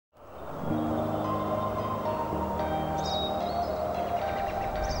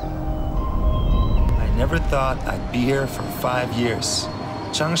never thought I'd be here for 5 years.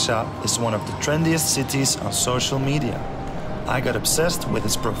 Changsha is one of the trendiest cities on social media. I got obsessed with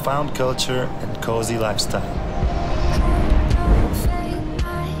its profound culture and cozy lifestyle.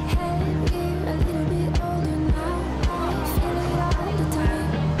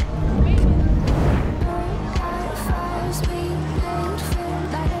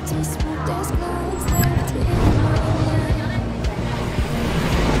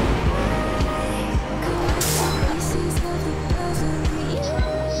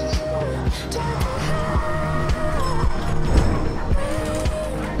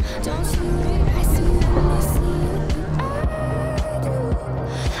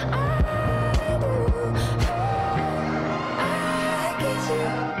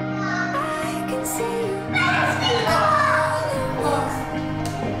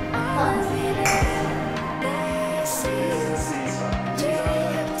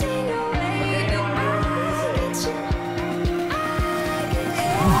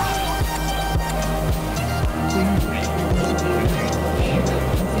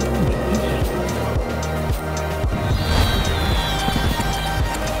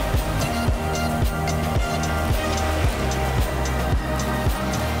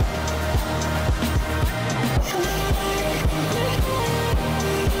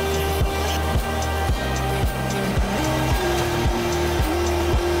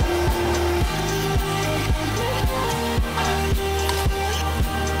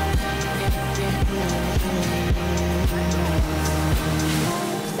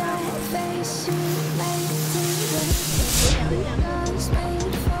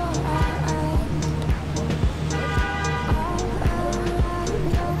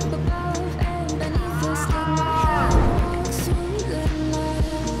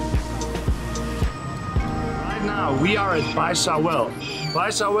 We are at Baisha Well.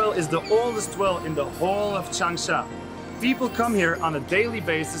 Baisha Well is the oldest well in the whole of Changsha. People come here on a daily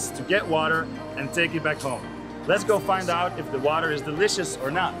basis to get water and take it back home. Let's go find out if the water is delicious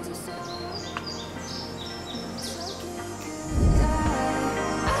or not.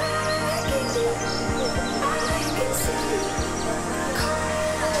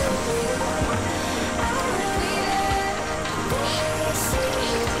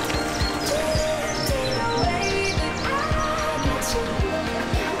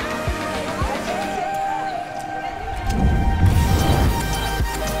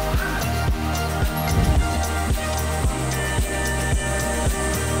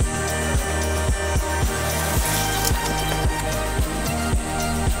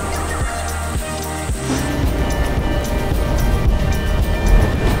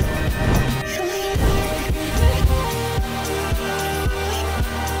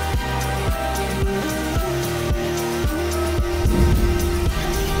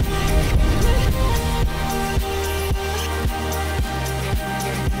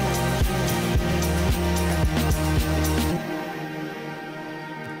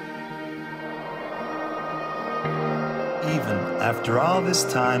 Even after all this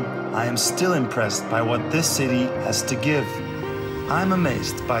time, I am still impressed by what this city has to give. I'm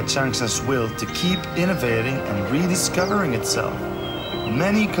amazed by Changsha's will to keep innovating and rediscovering itself.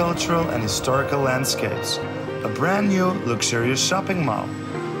 Many cultural and historical landscapes, a brand new luxurious shopping mall,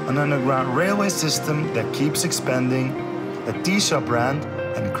 an underground railway system that keeps expanding, a tea shop brand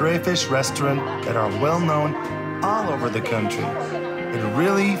and crayfish restaurant that are well known all over the country. It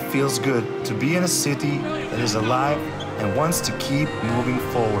really feels good to be in a city that is alive and wants to keep moving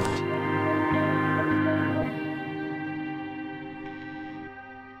forward.